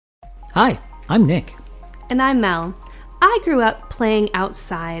Hi, I'm Nick. And I'm Mel. I grew up playing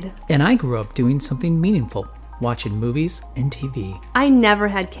outside. And I grew up doing something meaningful, watching movies and TV. I never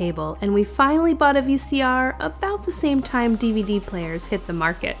had cable, and we finally bought a VCR about the same time DVD players hit the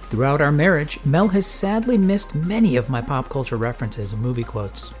market. Throughout our marriage, Mel has sadly missed many of my pop culture references and movie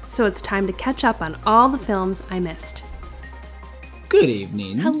quotes. So it's time to catch up on all the films I missed. Good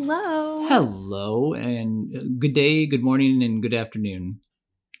evening. Hello. Hello, and good day, good morning, and good afternoon.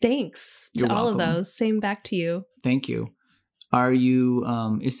 Thanks You're to all welcome. of those. Same back to you. Thank you. Are you,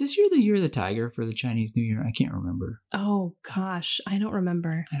 is this the year of the tiger for the Chinese New Year? I can't remember. Oh, gosh. I don't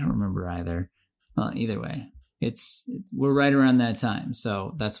remember. I don't remember either. Well, either way, we're right around that time,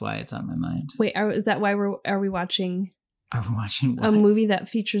 so that's why it's on my mind. Wait, is that why are we watching Are we watching what? a movie that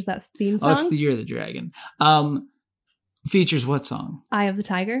features that theme song? Oh, it's the Year of the Dragon. Features what song? Eye of the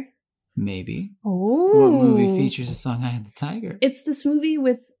Tiger? Maybe. Oh. What movie features the song Eye of the Tiger? It's this movie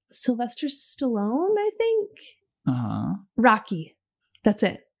with Sylvester Stallone, I think. Uh-huh. Rocky. That's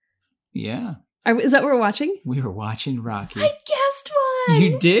it. Yeah. Is that what we're watching? We were watching Rocky. I guessed one.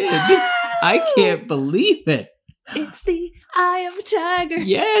 You did? Wow. I can't believe it. It's the Eye of a Tiger.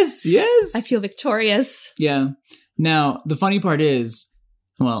 Yes, yes. I feel victorious. Yeah. Now, the funny part is,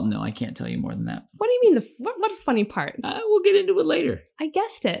 well, no, I can't tell you more than that. What do you mean? What funny part? We'll get into it later. I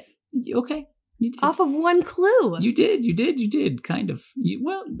guessed it. Okay. You did. Off of one clue. You did, kind of.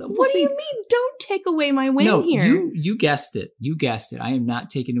 We'll what see. do you mean? Don't take away my win here. You guessed it. You guessed it. I am not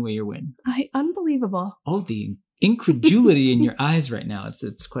taking away your win. Unbelievable. Oh, the incredulity in your eyes right now.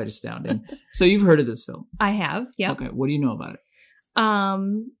 It's quite astounding. So you've heard of this film? I have, yeah. Okay, what do you know about it?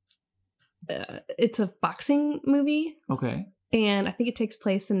 It's a boxing movie. Okay. And I think it takes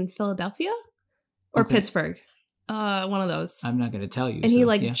place in Philadelphia or Okay. Pittsburgh. One of those. I'm not going to tell you. And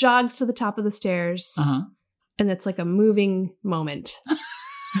he jogs to the top of the stairs. Uh-huh. And it's like a moving moment.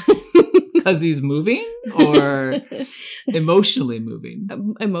 Because he's moving or emotionally moving?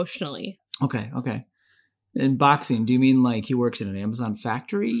 Emotionally. Okay. In boxing, do you mean like he works in an Amazon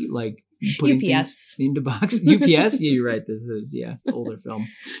factory? Like putting UPS. things into box? UPS? Yeah, you're right. This is, older film.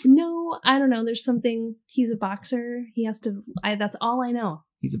 No, I don't know. There's something. He's a boxer. He has to. That's all I know.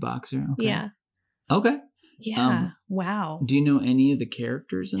 He's a boxer? Okay. Yeah. Okay. Yeah. Wow. Do you know any of the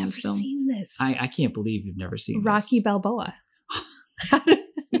characters in Never this film? seen this. I can't believe you've never seen Rocky this. Balboa.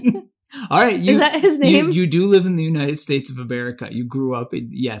 All right. Is that his name? You do live in the United States of America. You grew up in,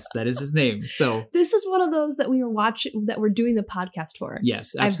 yes, that is his name. So this is one of those that we were watching, that we're doing the podcast for.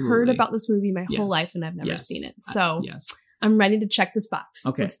 yes, absolutely. I've heard about this movie my whole life and I've never seen it. So yes. I'm ready to check this box.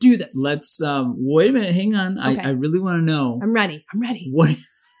 Okay. Let's do this. Let's, wait a minute. Hang on. Okay. I really want to know. I'm ready. What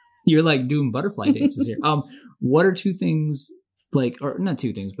you're like doing butterfly dances here. What are two things or not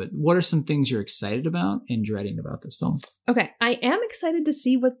two things, but what are some things you're excited about and dreading about this film? Okay. I am excited to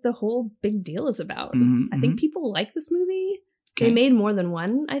see what the whole big deal is about. I think people like this movie. Okay. They made more than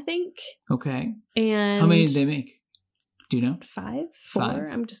one, I think. Okay. And how many did they make? Do you know? 5? 4? 5?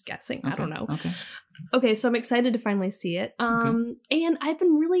 I'm just guessing. Okay. I don't know. Okay. So I'm excited to finally see it. And I've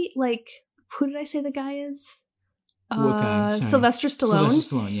been really who did I say the guy is? What guy? Sorry. Sylvester Stallone.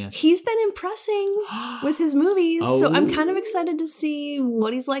 Sylvester Stallone, yes. He's been impressing with his movies. Oh. So I'm kind of excited to see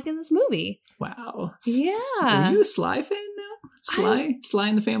what he's like in this movie. Wow. Yeah. Are you a Sly fan now? Sly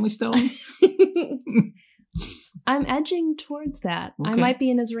and the Family Stone? I'm edging towards that. Okay. I might be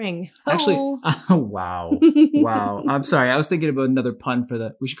in his ring. Actually, Oh. wow. Wow. I'm sorry. I was thinking about another pun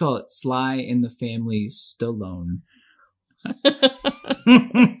for we should call it Sly and the Family Stallone.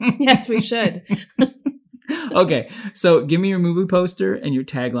 Yes, we should. Okay, so give me your movie poster and your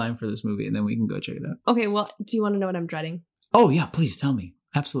tagline for this movie, and then we can go check it out. Okay, well, do you want to know what I'm dreading? Oh, yeah, please tell me.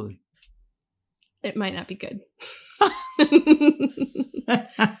 Absolutely. It might not be good.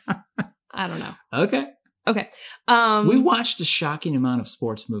 I don't know. Okay. We've watched a shocking amount of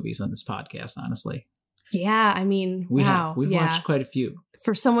sports movies on this podcast, honestly. Yeah, I mean, We wow. have. We've watched quite a few.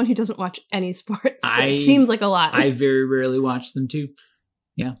 For someone who doesn't watch any sports, it seems like a lot. I very rarely watch them, too.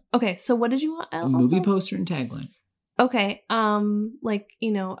 Yeah. Okay, so what did you want? Also? Movie poster and tagline. Okay, an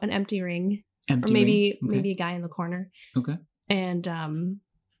empty ring. Empty or maybe ring? Okay. maybe a guy in the corner. Okay. And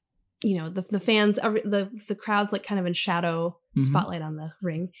the fans, the crowd's like kind of in shadow, spotlight on the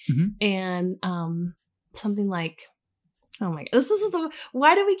ring, and something like, oh my god, this is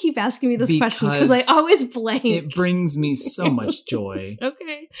why do we keep asking me this question? Because I always blank. It brings me so much joy.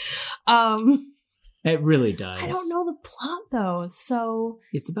 Okay. It really does. I don't know the plot though, so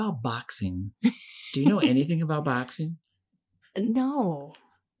it's about boxing. Do you know anything about boxing? No.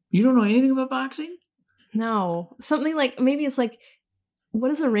 You don't know anything about boxing? No. Something like, maybe it's like, what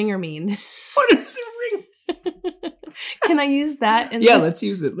does a ringer mean? What does a ring? Can I use that? Yeah, let's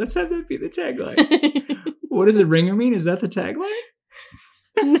use it. Let's have that be the tagline. What does a ringer mean? Is that the tagline?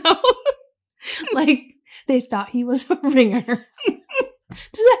 No. Like, they thought he was a ringer. Does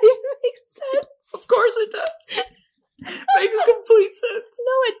that even make sense? Of course it does. Makes complete sense.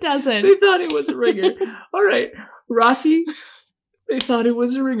 No, it doesn't. They thought it was a ringer. All right. Rocky, they thought it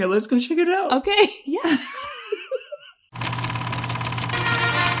was a ringer. Let's go check it out. Okay, yes.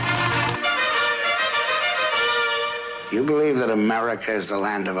 You believe that America is the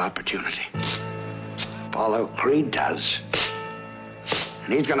land of opportunity. Apollo Creed does.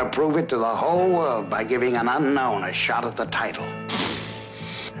 And he's gonna prove it to the whole world by giving an unknown a shot at the title.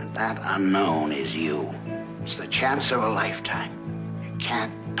 And that unknown is you. It's the chance of a lifetime. You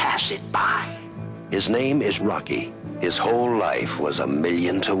can't pass it by. His name is Rocky. His whole life was a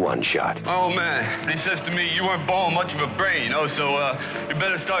 1,000,000-to-1 shot. Oh, man, he says to me, you weren't born much of a brain, you know, so you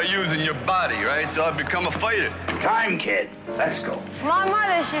better start using your body, right? So I've become a fighter. Time, kid. Let's go. My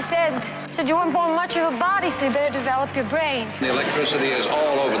mother, she said you weren't born much of a body, so you better develop your brain. The electricity is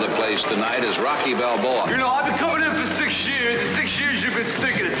all over the place tonight as Rocky Balboa. You know, I've been coming in for 6 years, and 6 years you've been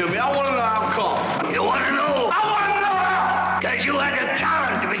sticking it to me. I want to know how come. You want to know? I want to know how! Because you had the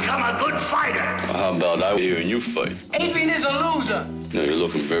talent to become a good fighter. Well, how about I hear you fight? Adrian is a loser. No, you're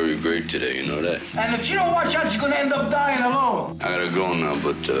looking very great today, you know that? And if she don't watch out, she's gonna end up dying alone. I gotta go now,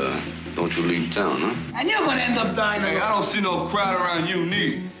 but don't you leave town, huh? And you're gonna end up dying Hey, alone. I don't see no crowd around you,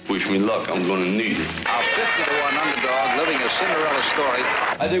 neither. Wish me luck, I'm gonna need it. Our 50-to-1 underdog living a Cinderella story.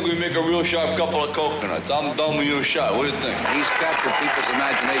 I think we make a real sharp couple of coconuts. I'm done with your shot. What do you think? He's captured people's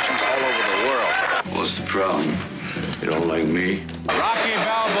imaginations all over the world. What's the problem? You don't like me? Rocky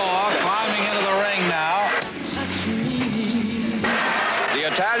Balboa climbing into the ring now. The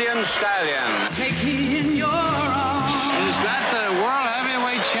Italian Stallion. Take me in your arms. Is that the world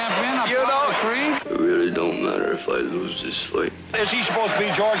heavyweight champion? Apollo Creed? It really don't matter if I lose this fight. Is he supposed to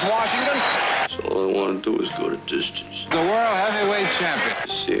be George Washington? So all I want to do is go to distance. The world heavyweight champion.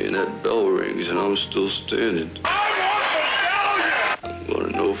 Seeing that bell rings and I'm still standing. I'm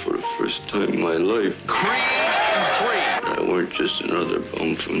gonna know for the first time in my life Creed and Creed. I weren't just another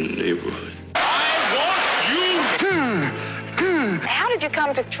bum from the neighborhood. How did you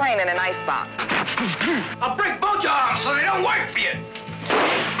come to train in an icebox? I'll break both your arms so they don't work for you.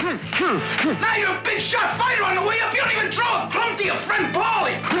 Now you're a big shot fighter on the way up. You don't even throw a plum to your friend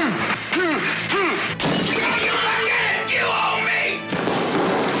Paulie. You owe me.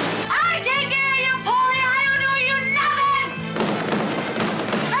 I take care of you, Paulie. I don't owe you nothing.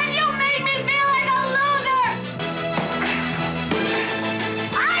 And you made me feel like a loser.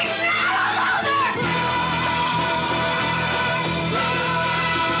 I'm not a loser.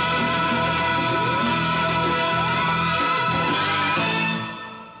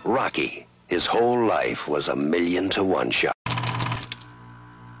 Rocky. His whole life was a 1,000,000-to-1 shot.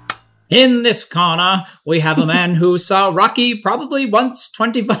 In this corner, we have a man who saw Rocky probably once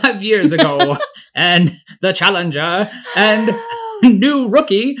 25 years ago, and the challenger, and new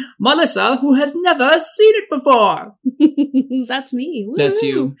rookie, Melissa, who has never seen it before. That's me. Woo. That's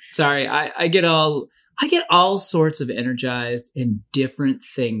you. Sorry, I get all sorts of energized and different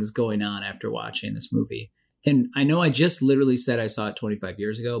things going on after watching this movie. And I know I just literally said I saw it 25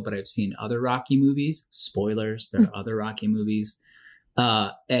 years ago, but I've seen other Rocky movies. Spoilers, there are other Rocky movies.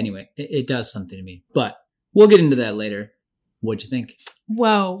 Anyway, it does something to me, but we'll get into that later. What'd you think?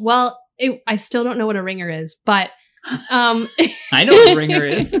 Whoa. Well, I still don't know what a ringer is, but I know what a ringer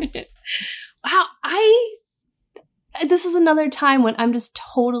is. Wow. This is another time when I'm just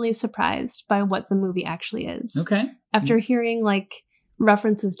totally surprised by what the movie actually is. Okay. After hearing like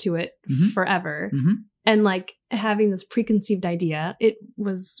references to it forever and like having this preconceived idea, it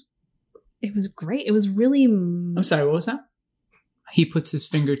was great. It was really. I'm sorry, what was that? He puts his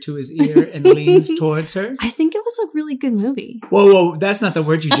finger to his ear and leans towards her. I think it was a really good movie. Whoa, that's not the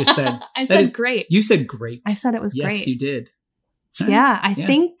word you just said. I said great. You said great. I said it was great. Yes, you did. Yeah, I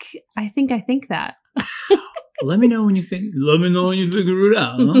think that. Let me know when you figure it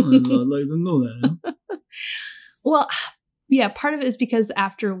out. I'd like to know that. Well, yeah, part of it is because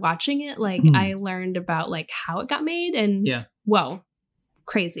after watching it, like I learned about like how it got made and whoa,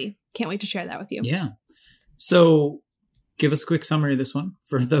 crazy. Can't wait to share that with you. Yeah. So give us a quick summary of this one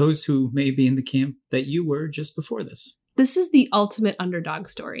for those who may be in the camp that you were just before this. This is the ultimate underdog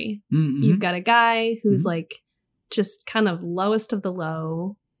story. Mm-hmm. You've got a guy who's like just kind of lowest of the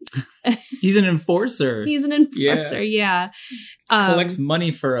low. He's an enforcer. He's an enforcer, yeah. Collects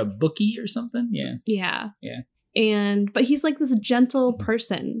money for a bookie or something. Yeah. But he's like this gentle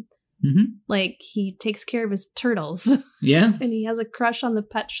person. Like he takes care of his turtles. Yeah. And he has a crush on the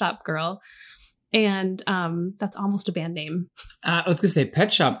pet shop girl. And that's almost a band name. I was gonna say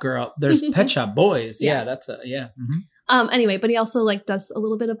Pet Shop Girl. There's Pet Shop Boys. Yeah, that's a Anyway, but he also like does a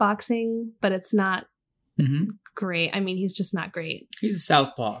little bit of boxing, but it's not great. I mean, he's just not great. He's a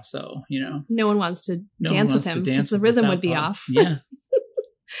southpaw, so no one wants to dance with him because the rhythm would be off. Yeah.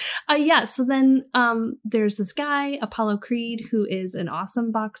 So then there's this guy, Apollo Creed, who is an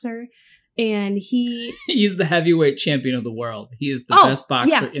awesome boxer. And he's the heavyweight champion of the world. He is the best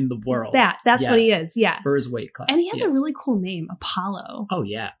boxer in the world. That's what he is. Yeah. For his weight class. And he has a really cool name, Apollo. Oh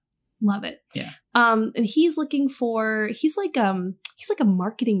yeah. Love it. Yeah. And he's looking for he's like a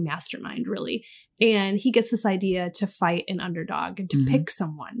marketing mastermind, really. And he gets this idea to fight an underdog and to pick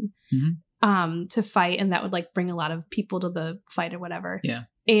someone to fight, and that would like bring a lot of people to the fight or whatever. Yeah.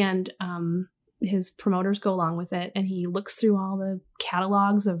 And his promoters go along with it, and he looks through all the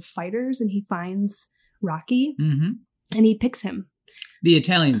catalogs of fighters and he finds Rocky and he picks him. The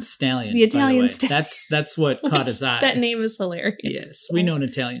Italian Stallion. The Italian Stallion. That's what caught his eye. That name is hilarious. Yes. We know an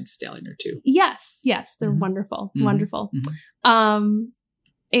Italian Stallion or two. Yes. They're wonderful. Wonderful.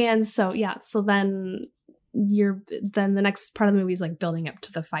 And so, so then the next part of the movie is like building up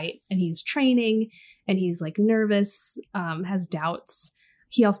to the fight, and he's training and he's like nervous, has doubts.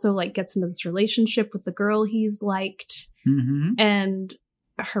 He also like gets into this relationship with the girl he's liked, and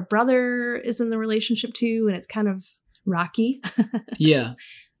her brother is in the relationship too, and it's kind of rocky. Yeah.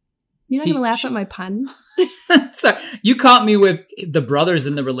 You're not going to laugh at my pun? Sorry, you caught me with the brothers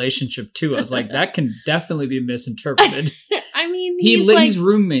in the relationship too. I was like, that can definitely be misinterpreted. I mean, he's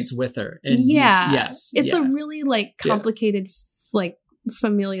roommates with her, and it's a really like complicated, like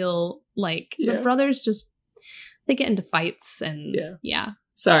familial, like the brothers just they get into fights and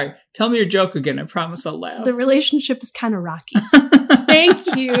Sorry, tell me your joke again. I promise I'll laugh. The relationship is kind of rocky.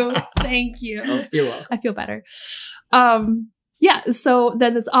 Thank you. Oh, you're welcome. I feel better. So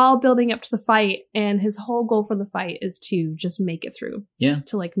then it's all building up to the fight, and his whole goal for the fight is to just make it through. Yeah.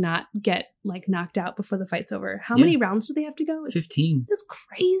 To like not get like knocked out before the fight's over. How many rounds do they have to go? It's 15. That's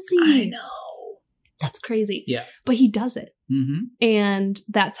crazy. I know. That's crazy. Yeah. But he does it. And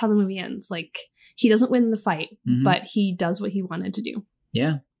that's how the movie ends. Like he doesn't win the fight, but he does what he wanted to do.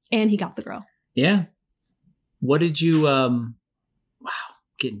 Yeah. And he got the girl. Yeah. What did you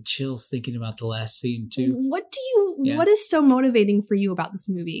getting chills thinking about the last scene too. What is so motivating for you about this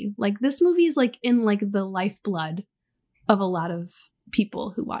movie? Like this movie is like in like the lifeblood of a lot of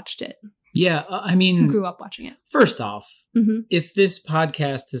people who watched it. Yeah, I mean, who grew up watching it. First off, if this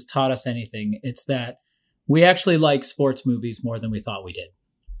podcast has taught us anything, it's that we actually like sports movies more than we thought we did.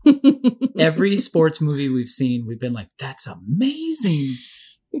 Every sports movie we've seen, we've been like, that's amazing.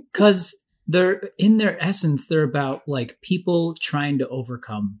 Because they're, in their essence, they're about like people trying to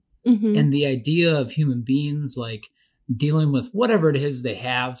overcome. And the idea of human beings like dealing with whatever it is they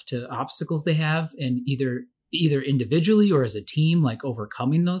have, to obstacles they have, and either individually or as a team, like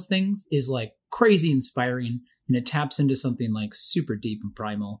overcoming those things is like crazy inspiring, and it taps into something like super deep and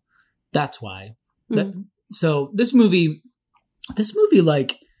primal. That's why. So this movie,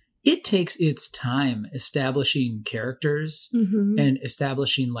 like, it takes its time establishing characters and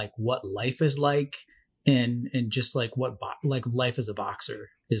establishing like what life is like, and just like what like life as a boxer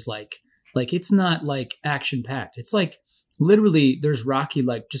is like. Like it's not like action packed. It's like literally there's Rocky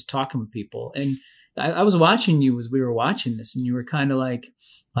like just talking with people. And I was watching you as we were watching this, and you were kind of like,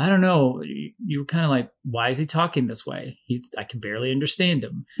 I don't know. You were kind of like, why is he talking this way? I can barely understand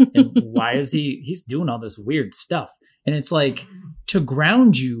him. And why is he's doing all this weird stuff? And it's like to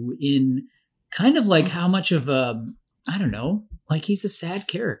ground you in kind of like how much of I don't know, like he's a sad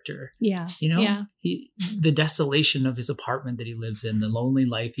character. Yeah. You know, the desolation of his apartment that he lives in, the lonely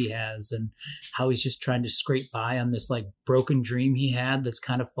life he has, and how he's just trying to scrape by on this like broken dream he had that's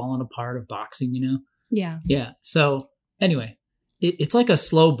kind of fallen apart of boxing, you know? Yeah. Yeah. So anyway, it's like a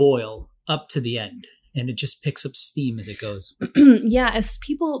slow boil up to the end, and it just picks up steam as it goes. Yeah. As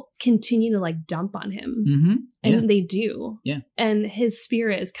people continue to like dump on him, and they do. Yeah. And his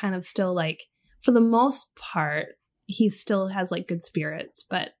spirit is kind of still like, for the most part, he still has like good spirits,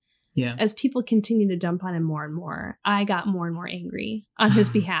 but as people continue to dump on him more and more, I got more and more angry on his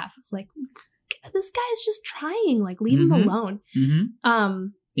behalf. It's like, this guy's just trying, like leave him alone.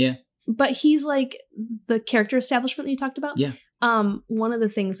 But he's like the character establishment that you talked about. Yeah. One of the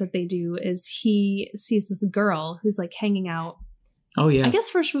things that they do is he sees this girl who's like hanging out. Oh yeah. I guess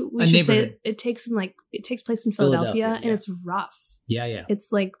first we should say it takes place in Philadelphia, and it's rough. Yeah. Yeah.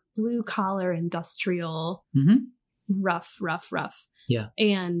 It's like blue collar industrial. Rough. Yeah.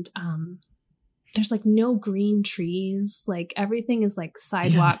 And there's like no green trees. Like everything is like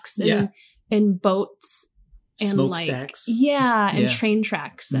sidewalks and boats and smokestacks. And train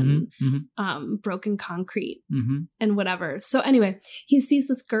tracks and broken concrete and whatever. So anyway, he sees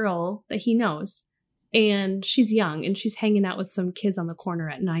this girl that he knows, and she's young, and she's hanging out with some kids on the corner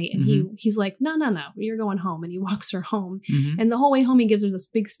at night, and he's like, no, you're going home, and he walks her home, and the whole way home he gives her this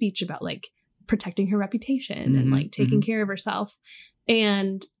big speech about like protecting her reputation and like taking care of herself,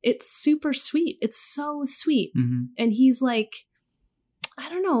 and it's super sweet. It's so sweet, and he's like, I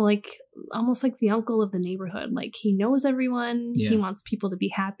don't know, like almost like the uncle of the neighborhood. Like he knows everyone. He wants people to be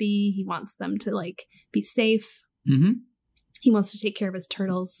happy. He wants them to like be safe. He wants to take care of his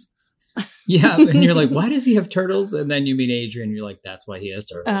turtles. Yeah. And you're like, why does he have turtles? And then you meet Adrian. You're like, that's why he has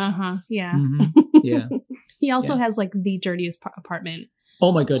turtles. Yeah. Yeah. He also has like the dirtiest apartment.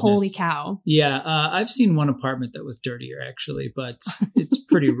 Oh my goodness. Holy cow. Yeah. I've seen one apartment that was dirtier actually, but it's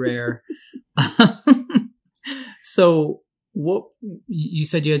pretty rare. So, what you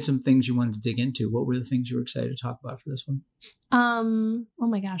said you had some things you wanted to dig into. What were the things you were excited to talk about for this one? Oh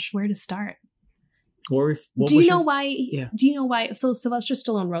my gosh, where to start? Or do you know why? So Sylvester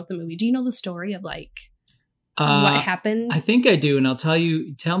Stallone wrote the movie. Do you know the story of like what happened? I think I do, and I'll tell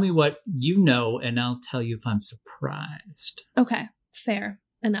you. Tell me what you know, and I'll tell you if I'm surprised. Okay, fair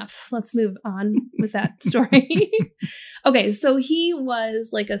enough. Let's move on with that story. Okay, so he was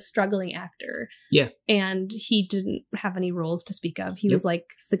like a struggling actor. Yeah. And he didn't have any roles to speak of. He was like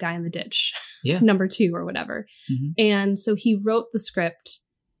the guy in the ditch. Yeah. Number 2 or whatever. And so he wrote the script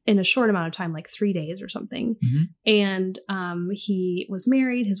in a short amount of time, like 3 days or something. And he was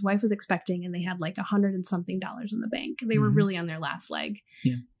married. His wife was expecting, and they had like $100 and something in the bank. They were really on their last leg.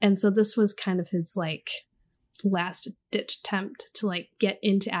 Yeah. And so this was kind of his like last ditch attempt to like get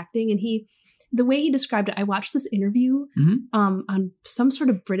into acting. And the way he described it, I watched this interview on some sort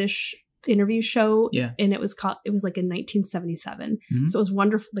of British interview show. Yeah. And it was like in 1977. So it was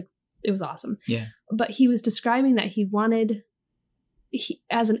wonderful. Like it was awesome. Yeah. But he was describing that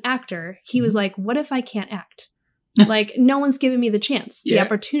as an actor, he was like, what if I can't act? Like no one's giving me the chance, the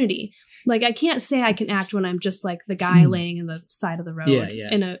opportunity. Like I can't say I can act when I'm just like the guy laying in the side of the road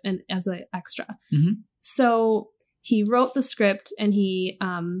and as an extra. So he wrote the script, and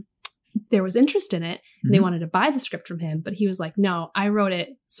there was interest in it. And they wanted to buy the script from him, but he was like, no, I wrote it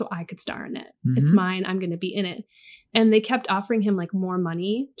so I could star in it. It's mine. I'm going to be in it. And they kept offering him like more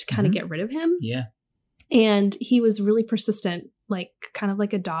money to kind of get rid of him. Yeah. And he was really persistent, like kind of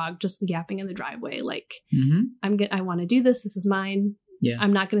like a dog, just yapping in the driveway. Like, I want to do this. This is mine. Yeah.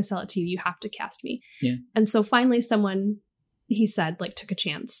 I'm not going to sell it to you. You have to cast me. Yeah. And so finally someone, he said, like took a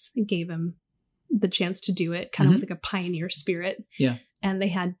chance and gave him the chance to do it, kind of with like a pioneer spirit. Yeah. And they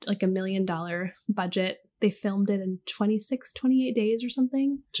had like $1 million budget. They filmed it in 28 days or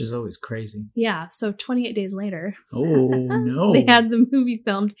something. Which is always crazy. Yeah. So 28 days later. Oh, no. They had the movie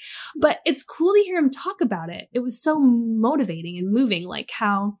filmed. But it's cool to hear him talk about it. It was so motivating and moving, like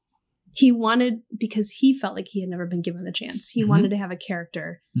how he wanted, because he felt like he had never been given the chance. He wanted to have a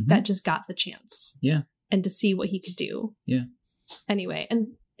character that just got the chance. Yeah. And to see what he could do. Yeah. Anyway, and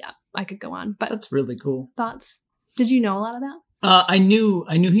yeah, I could go on. But that's really cool. Thoughts? Did you know a lot of that? I knew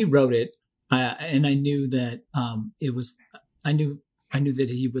he wrote it. And I knew that it was, I knew that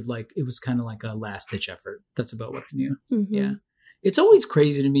he would like, it was kind of like a last ditch effort. That's about what I knew. Yeah. It's always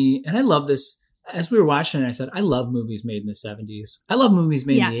crazy to me. And I love this. As we were watching it, I said, I love movies made in the 70s. I love movies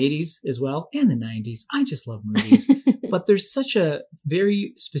made in the 80s as well. And the 90s. I just love movies. But there's such a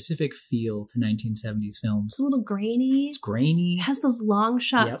very specific feel to 1970s films. It's a little grainy. It's grainy. It has those long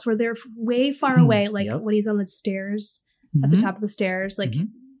shots where they're way far away. Like when he's on the stairs, at the top of the stairs, like,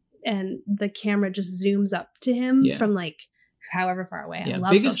 and the camera just zooms up to him from like however far away. Yeah, I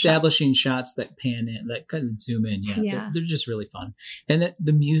love big those establishing shots that pan in, that kind of zoom in. Yeah, they're just really fun. And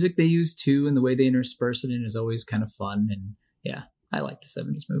the music they use too, and the way they intersperse it in is always kind of fun. And yeah, I like the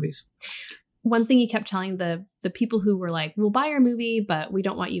 70s movies. One thing he kept telling the people who were like, we'll buy your movie, but we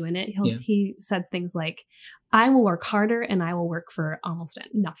don't want you in it. He said things like, I will work harder and I will work for almost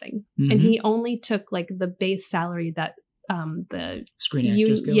nothing. And he only took like the base salary that the Screen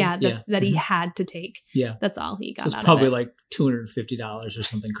Actors Guild, that he had to take. Yeah, that's all he got. So it's probably like $250 or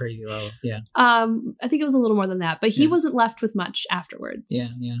something crazy low. Yeah, I think it was a little more than that, but he wasn't left with much afterwards.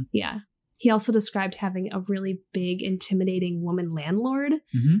 Yeah. He also described having a really big, intimidating woman landlord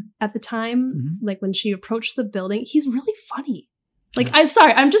at the time. Like when she approached the building, he's really funny. Like,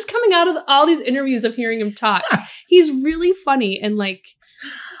 I'm just coming out of all these interviews of hearing him talk. He's really funny, and like,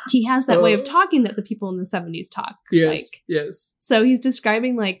 he has that way of talking that the people in the 70s talk. Yes. So he's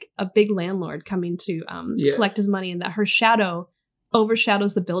describing like a big landlord coming to collect his money, and that her shadow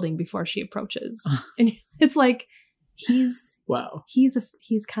overshadows the building before she approaches. And it's like, he's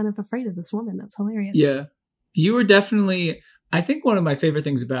kind of afraid of this woman. That's hilarious. Yeah. You were definitely, I think one of my favorite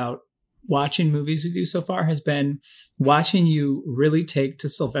things about watching movies with you so far has been watching you really take to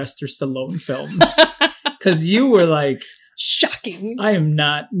Sylvester Stallone films. Because you were like, shocking. I am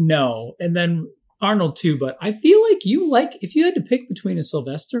not, no. And then Arnold too, but I feel like if you had to pick between a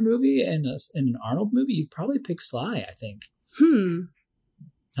Sylvester movie and an Arnold movie, you'd probably pick Sly, I think.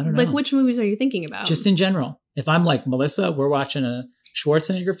 I don't know. Like, which movies are you thinking about? Just in general. If I'm like, Melissa, we're watching a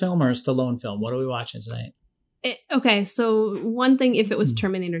Schwarzenegger film or a Stallone film. What are we watching tonight? Okay, so one thing, if it was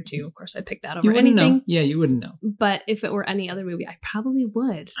Terminator 2, of course I'd pick that over you wouldn't anything. Know. Yeah, you wouldn't know. But if it were any other movie, I probably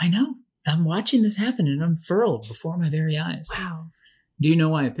would. I know. I'm watching this happen and unfurl before my very eyes. Wow. Do you know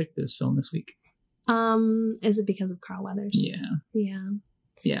why I picked this film this week? Is it because of Carl Weathers?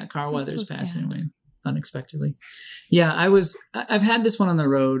 Yeah, Carl Weathers passing away unexpectedly. Yeah, I've had this one on the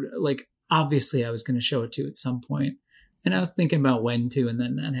road. Like, obviously I was going to show it to you at some point. And I was thinking about when to, and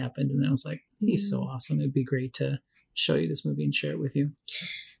then that happened. And I was like, he's so awesome. It'd be great to show you this movie and share it with you. And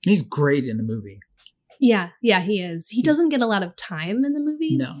he's great in the movie. Yeah, he is. He doesn't get a lot of time in the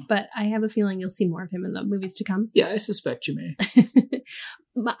movie. No. But I have a feeling you'll see more of him in the movies to come. Yeah, I suspect you may.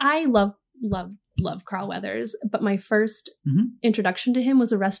 I love Carl Weathers. But my first introduction to him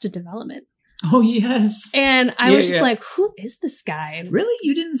was Arrested Development. Oh, yes. And I was just like, who is this guy? Really?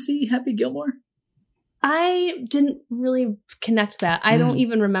 You didn't see Happy Gilmore? I didn't really connect that. I don't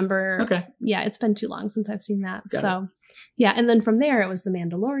even remember. Okay. Yeah, it's been too long since I've seen that. Yeah. And then from there, it was The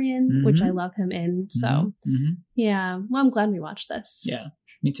Mandalorian, which I love him in. So, yeah. Well, I'm glad we watched this. Yeah,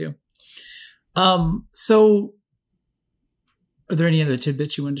 me too. So, are there any other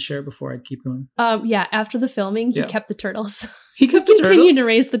tidbits you wanted to share before I keep going? Yeah. After the filming, he kept the turtles. He kept the turtles? Continued to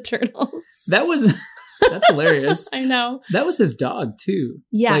raise the turtles. That's hilarious. I know. That was his dog too.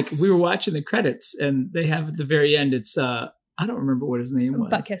 Yes. Like, we were watching the credits and they have at the very end, it's, I don't remember what his name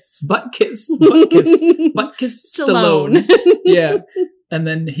was. Butkus Stallone. Yeah. And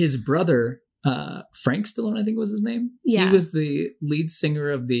then his brother, Frank Stallone, I think was his name. Yeah. He was the lead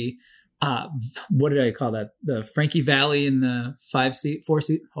singer of the, what did I call that? The Frankie Valli in the 4 seat.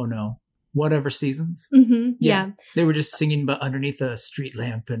 Oh no. Whatever seasons. Yeah. They were just singing but underneath a street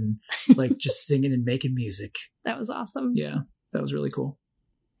lamp and like just singing and making music. That was awesome. Yeah. That was really cool.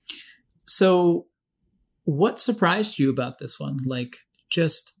 So what surprised you about this one? Like,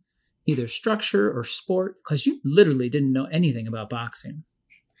 just either structure or sport? Because you literally didn't know anything about boxing.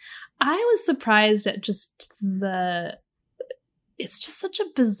 I was surprised at just it's just such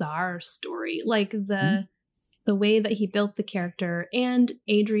a bizarre story. Like the way that he built the character and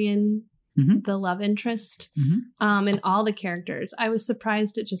Adrian, the love interest, and all the characters. I was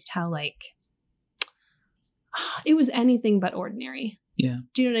surprised at just how, like, it was anything but ordinary. Yeah.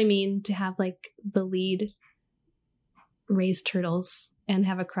 Do you know what I mean? To have, like, the lead raise turtles and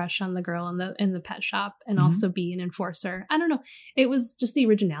have a crush on the girl in the pet shop and also be an enforcer. I don't know. It was just the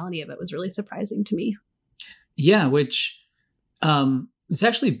originality of it was really surprising to me. Yeah, which it's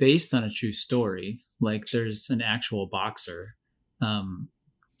actually based on a true story. Like, there's an actual boxer,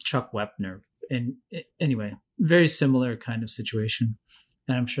 Chuck Wepner. And anyway, very similar kind of situation.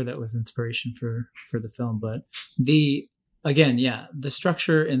 And I'm sure that was inspiration for the film. But the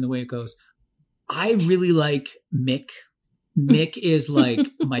structure and the way it goes, I really like Mick. Mick is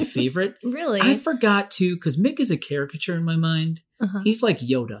like my favorite. Really? I forgot to, because Mick is a caricature in my mind. He's like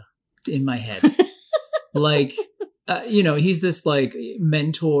Yoda in my head. Like, he's this like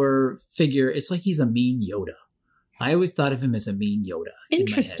mentor figure. It's like he's a mean Yoda. I always thought of him as a mean Yoda.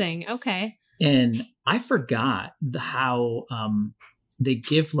 Interesting. Okay. And I forgot how they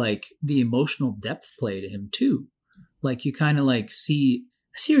give like the emotional depth play to him too. Like, you kind of like see,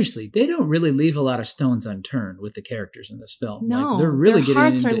 seriously, they don't really leave a lot of stones unturned with the characters in this film. No, like, they're really their getting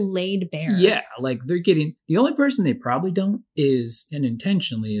hearts are laid bare. Yeah, like they're getting, the only person they probably don't is, and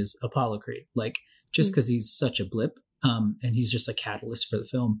intentionally, is Apollo Creed. Like, just because he's such a blip, and he's just a catalyst for the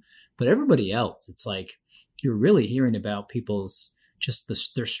film. But everybody else, it's like you're really hearing about people's just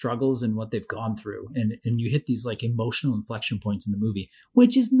their struggles and what they've gone through, and you hit these like emotional inflection points in the movie,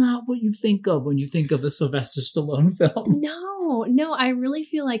 which is not what you think of when you think of a Sylvester Stallone film. No, I really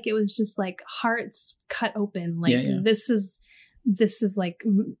feel like it was just like hearts cut open. Like, this is like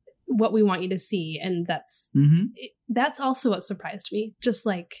what we want you to see, and that's also what surprised me. Just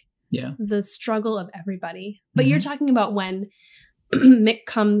like the struggle of everybody. But you're talking about when Mick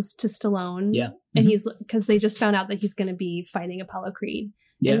comes to Stallone, and he's, because they just found out that he's going to be fighting Apollo Creed,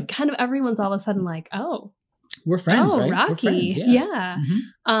 and kind of everyone's all of a sudden like, oh, we're friends, right? Rocky, we're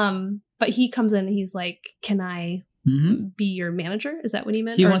friends, but he comes in and he's like, can I be your manager? Is that what he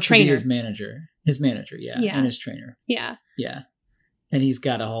meant? He or wants trainer? To be his manager, and his trainer. Yeah. And he's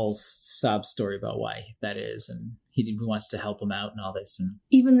got a whole sob story about why that is, and he wants to help him out and all this. And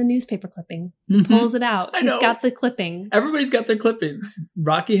even the newspaper clipping, he pulls it out. He's got the clipping. Everybody's got their clippings.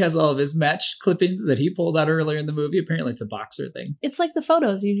 Rocky has all of his match clippings that he pulled out earlier in the movie. Apparently, it's a boxer thing. It's like the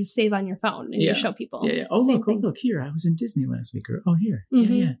photos you just save on your phone and you show people. Yeah. Oh, look here. I was in Disney last week. Or, oh, here.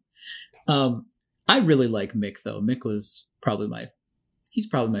 Mm-hmm. Yeah. I really like Mick, though. Mick was he's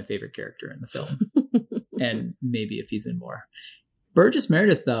probably my favorite character in the film. And maybe if he's in more. Burgess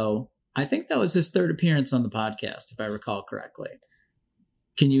Meredith, though, I think that was his third appearance on the podcast, if I recall correctly.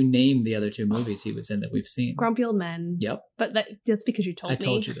 Can you name the other two movies he was in that we've seen? Grumpy Old Men. Yep. But that's because you told me. I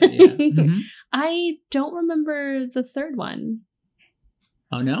told you that, yeah. Mm-hmm. I don't remember the third one.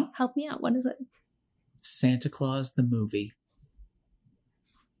 Oh, no? Help me out. What is it? Santa Claus the movie.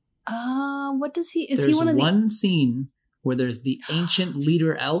 What does he... There's one scene where there's the ancient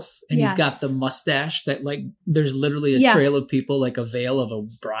leader elf, and he's got the mustache that, like, there's literally a trail of people, like a veil of a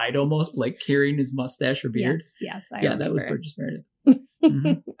bride almost, like carrying his mustache or beard. Yes, I remember. That was Burgess Meredith.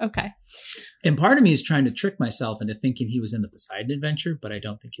 Mm-hmm. Okay. And part of me is trying to trick myself into thinking he was in the Poseidon Adventure, but I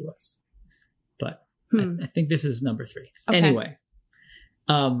don't think he was. But I think this is number 3. Okay. Anyway,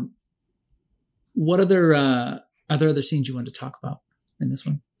 what are there other scenes you wanted to talk about in this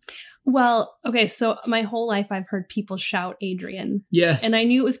one? Well, okay, so my whole life I've heard people shout Adrian. Yes. And I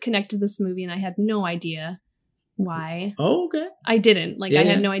knew it was connected to this movie, and I had no idea why. Oh, okay. I didn't. I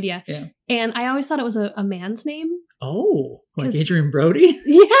had no idea. Yeah. And I always thought it was a man's name. Oh, like Adrian Brody?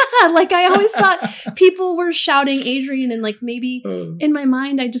 Yeah, like I always thought people were shouting Adrian, and like maybe in my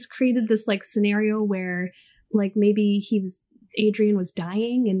mind I just created this like scenario where like maybe Adrian was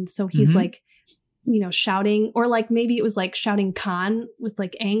dying, and so he's like, you know, shouting, or like maybe it was like shouting Khan with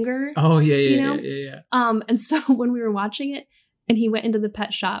like anger. Oh yeah. And so when we were watching it and he went into the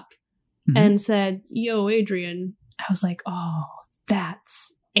pet shop and said, "Yo, Adrian," I was like, "Oh,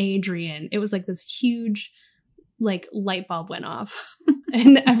 that's Adrian." It was like this huge like light bulb went off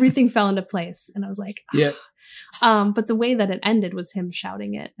and everything fell into place. And I was like, oh. Yeah. But the way that it ended was him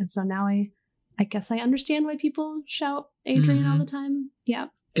shouting it. And so now I guess I understand why people shout Adrian all the time. Yeah.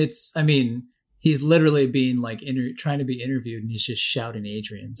 He's literally being like trying to be interviewed, and he's just shouting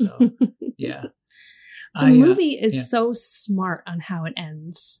Adrian. So, yeah. The movie is so smart on how it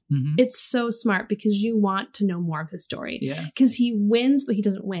ends. Mm-hmm. It's so smart because you want to know more of his story. Yeah. Because he wins, but he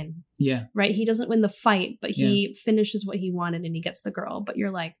doesn't win. Yeah. Right? He doesn't win the fight, but he finishes what he wanted and he gets the girl. But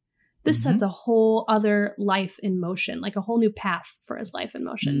you're like, this sets a whole other life in motion, like a whole new path for his life in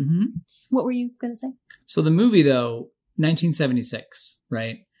motion. Mm-hmm. What were you going to say? So the movie, though, 1976,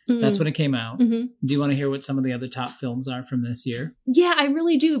 right? That's when it came out. Mm-hmm. Do you want to hear what some of the other top films are from this year? Yeah, I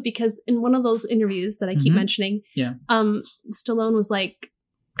really do. Because in one of those interviews that I keep mentioning, Stallone was like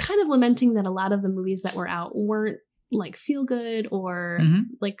kind of lamenting that a lot of the movies that were out weren't like feel good or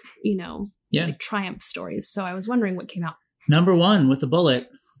like, you know, like triumph stories. So I was wondering what came out. Number 1 with a bullet,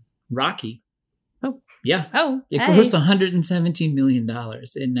 Rocky. Oh. Yeah. Oh, it grossed $117 million in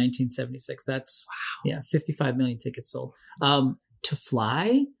 1976. That's, 55 million tickets sold. To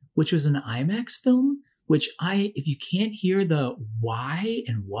Fly, which was an IMAX film, which if you can't hear the why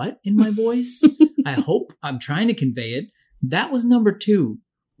and what in my voice, I hope I'm trying to convey it. That was number 2.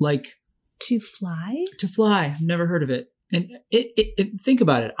 Like To Fly? To Fly. Never heard of it. And think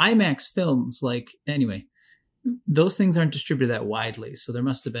about it. IMAX films, like, anyway, those things aren't distributed that widely. So there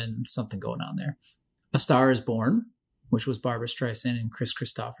must have been something going on there. A Star is Born, which was Barbra Streisand and Chris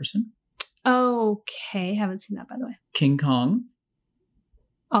Christopherson. Okay. Haven't seen that, by the way. King Kong.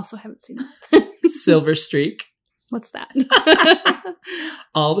 Also haven't seen that. Silver Streak. What's that?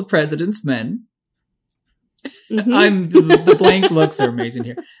 All the President's Men. The blank looks are amazing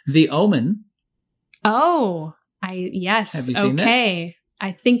here. The Omen. Oh, yes. Have you seen that?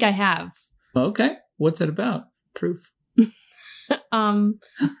 I think I have. Okay. What's it about? Proof.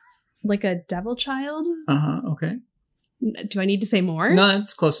 Like a devil child? Okay. Do I need to say more? No,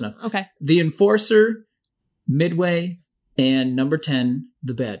 it's close enough. Okay. The Enforcer, Midway, and number 10,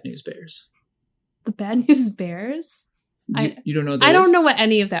 The Bad News Bears. The Bad News Bears? You don't know what that I is? don't know what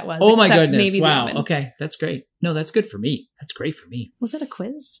any of that was. Oh my goodness. Maybe wow. Okay. That's great. No, that's good for me. That's great for me. Was it a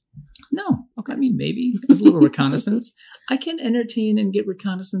quiz? No. Okay. I mean, maybe. It was a little reconnaissance. I can entertain and get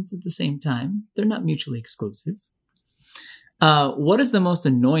reconnaissance at the same time. They're not mutually exclusive. What is the most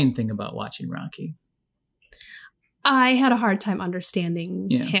annoying thing about watching Rocky? I had a hard time understanding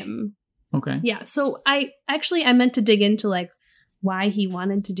him. Okay. Yeah. So I meant to dig into like why he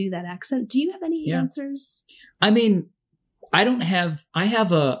wanted to do that accent. Do you have any answers? I mean, I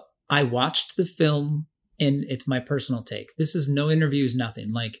watched the film and it's my personal take. This is no interviews,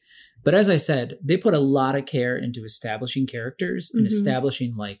 nothing. Like, but as I said, they put a lot of care into establishing characters and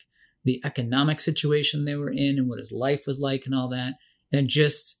establishing like the economic situation they were in and what his life was like and all that. And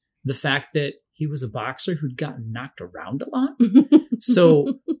just the fact that he was a boxer who'd gotten knocked around a lot.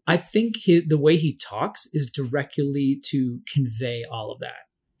 So I think the way he talks is directly to convey all of that.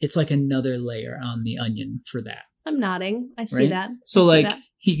 It's like another layer on the onion for that. I'm nodding. I see that. So like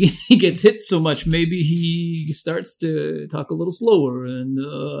he gets hit so much, maybe he starts to talk a little slower and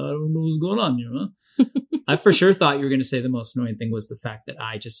I don't know what's going on here, huh? I for sure thought you were going to say the most annoying thing was the fact that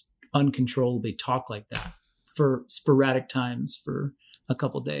I just uncontrollably talk like that for sporadic times for a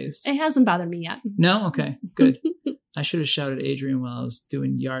couple days. It hasn't bothered me yet. No? Okay, good. I should have shouted Adrian while I was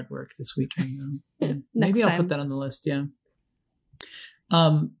doing yard work this weekend. Maybe I'll put that on the list, yeah.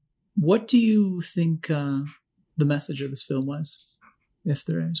 What do you think the message of this film was, if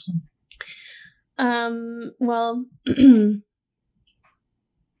there is one? Well,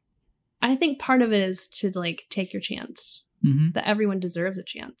 I think part of it is to like take your chance. That everyone deserves a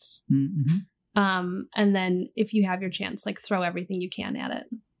chance. And then if you have your chance, like throw everything you can at it.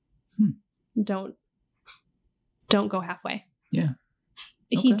 Don't go halfway. Yeah.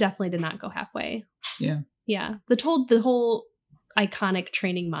 He definitely did not go halfway. Yeah. Yeah. The whole iconic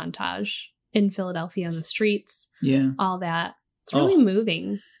training montage in Philadelphia on the streets. Yeah. All that. It's really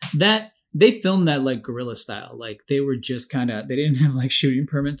moving. That they filmed that like guerrilla style. Like they were just they didn't have like shooting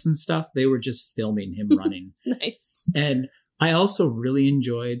permits and stuff. They were just filming him running. Nice. And I also really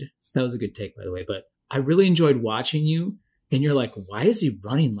enjoyed, that was a good take by the way, but I really enjoyed watching you. And you're like, why is he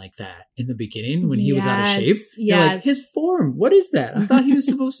running like that in the beginning when he was out of shape? You're like, his form, what is that? I thought he was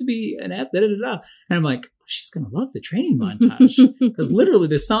supposed to be an athlete. And I'm like, she's going to love the training montage. Because literally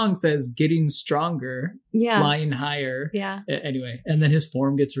the song says getting stronger, flying higher. Yeah. Anyway, and then his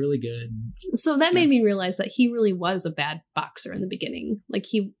form gets really good. So that made me realize that he really was a bad boxer in the beginning. Like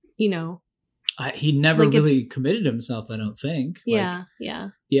he, you know. He never really committed himself, I don't think. Yeah.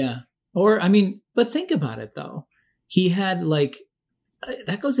 Yeah. Or, I mean, but think about it though. He had like,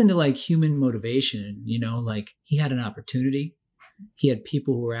 that goes into like human motivation, you know, like he had an opportunity. He had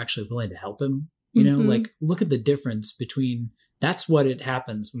people who were actually willing to help him, you know, like look at the difference between, that's what it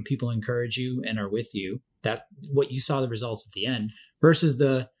happens when people encourage you and are with you. That what you saw the results at the end versus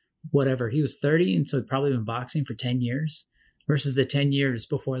the whatever, he was 30 and so he'd probably been boxing for 10 years versus the 10 years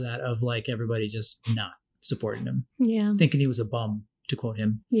before that of like everybody just not supporting him. Yeah. Thinking he was a bum, to quote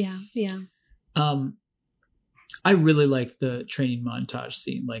him. Yeah. I really like the training montage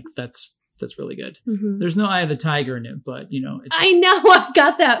scene. Like that's really good. There's no Eye of the Tiger in it, but you know, I know I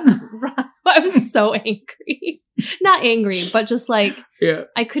got that wrong. I was so angry. Not angry, but just like,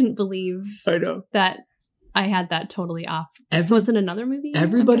 I couldn't believe that I had that totally off. So it's in another movie?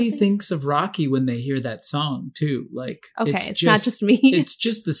 Everybody thinks of Rocky when they hear that song too. Like, okay, it's not just me. It's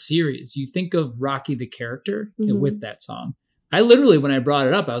just the series. You think of Rocky the character with that song. I literally, when I brought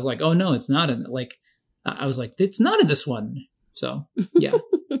it up, I was like, oh no, it's not in it. Like, I was like, it's not in this one. So yeah,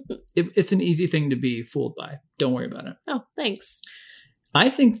 it's an easy thing to be fooled by. Don't worry about it. Oh, thanks. I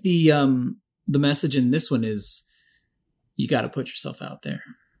think the message in this one is you got to put yourself out there.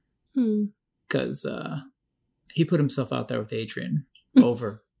 Because he put himself out there with Adrian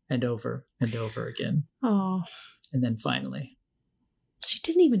over and over and over again. Oh. And then finally. She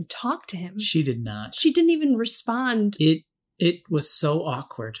didn't even talk to him. She did not. She didn't even respond. It was so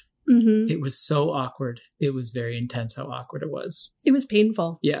awkward. It was so awkward. It was very intense how awkward it was. It was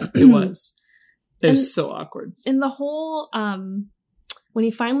painful. Yeah, it was. It was so awkward. And the whole, when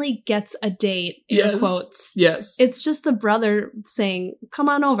he finally gets a date, air quotes. Yes. It's just the brother saying, come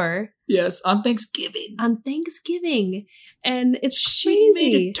on over. Yes, on Thanksgiving. And it's she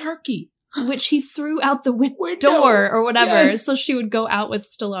crazy. made a turkey. Which he threw out the door or whatever. So she would go out with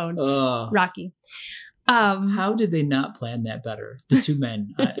Stallone. Rocky. How did they not plan that better? The two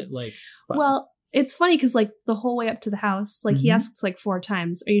men, wow. Well, it's funny because like the whole way up to the house, like he asks like 4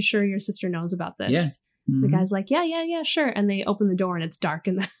 times, "Are you sure your sister knows about this?" Yeah. The guy's like, "Yeah, sure." And they open the door and it's dark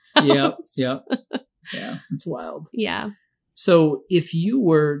in the house. Yep. Yeah, it's wild. Yeah. So if you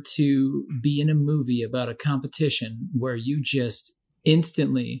were to be in a movie about a competition where you just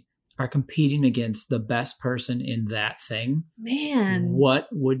instantly are competing against the best person in that thing, man, what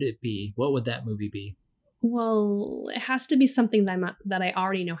would it be? What would that movie be? Well, it has to be something that I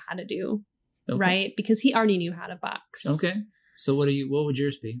already know how to do, right? Because he already knew how to box. Okay. So what would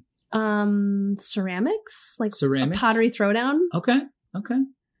yours be? Ceramics, like ceramics? A pottery throwdown. Okay.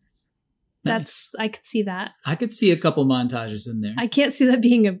 Nice. I could see that. I could see a couple montages in there. I can't see that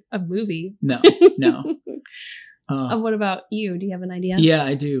being a movie. No. What about you? Do you have an idea? Yeah,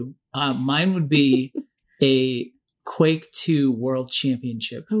 I do. Mine would be a Quake 2 World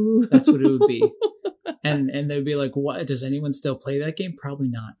Championship. Ooh. That's what it would be. And they'd be like, what? Does anyone still play that game? Probably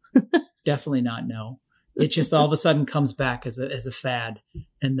not. Definitely not, no. It just all of a sudden comes back as a fad.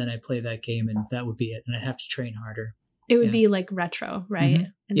 And then I play that game and that would be it. And I'd have to train harder. It would be like retro, right?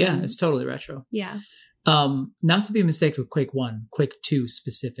 Mm-hmm. And yeah, then, it's totally retro. Yeah. Not to be mistaken with Quake 1, Quake 2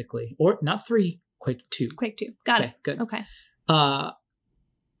 specifically. Or not 3, Quake 2. Quake 2. Got it. Good. Okay.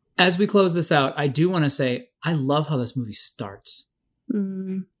 As we close this out, I do want to say I love how this movie starts.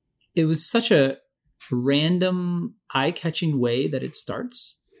 Mm. It was such a random, eye-catching way that it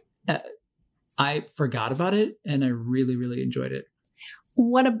starts. I forgot about it, and I really, really enjoyed it.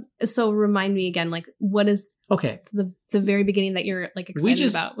 So remind me again, like, what is the very beginning that you're like excited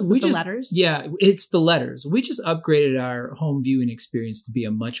about? Was it the letters? Yeah, it's the letters. We just upgraded our home viewing experience to be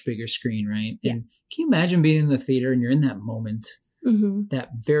a much bigger screen, right? Yeah. And can you imagine being in the theater and you're in that moment, that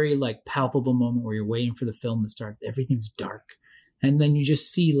very like palpable moment where you're waiting for the film to start. Everything's dark. And then you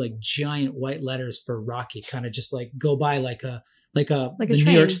just see like giant white letters for Rocky kind of just like go by like the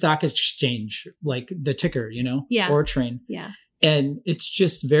New York Stock Exchange, like the ticker, you know? Yeah. Or a train. Yeah. And it's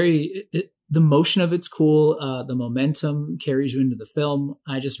just the motion of it's cool. The momentum carries you into the film.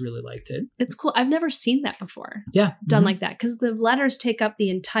 I just really liked it. It's cool. I've never seen that before. Yeah. Done like that. Because the letters take up the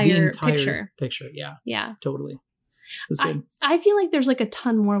entire picture. Yeah. Yeah. Totally. It was good. I feel like there's like a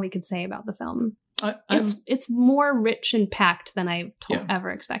ton more we could say about the film. It's more rich and packed than I ever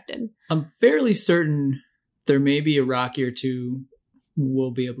expected. I'm fairly certain there may be a Rocky or two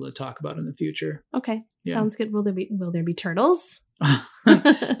we'll be able to talk about in the future. Okay. Yeah. Sounds good. Will there be turtles?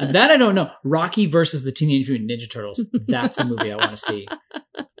 That I don't know. Rocky versus the Teenage Mutant Ninja Turtles. That's a movie I want to see.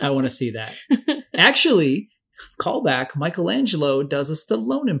 I want to see that. Actually, callback, Michelangelo does a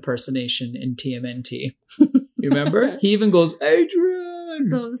Stallone impersonation in TMNT. You remember? He even goes, Adrian!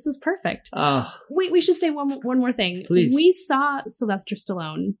 So this is perfect. Oh. Wait, we should say one more thing. Please. We saw Sylvester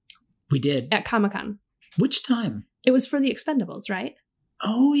Stallone. We did. At Comic-Con. Which time? It was for the Expendables, right?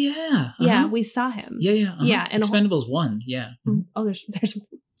 Oh, yeah. Uh-huh. Yeah, we saw him. Yeah. Uh-huh. Yeah. And Expendables 1, yeah. Oh, there's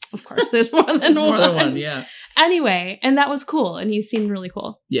of course, there's more than there's one. More than one, yeah. Anyway, and that was cool, and he seemed really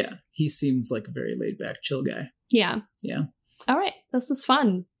cool. Yeah, he seems like a very laid-back, chill guy. Yeah. Yeah. All right, this was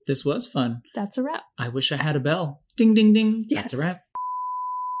fun. This was fun. That's a wrap. I wish I had a bell. Ding, ding, ding. Yes. That's a wrap.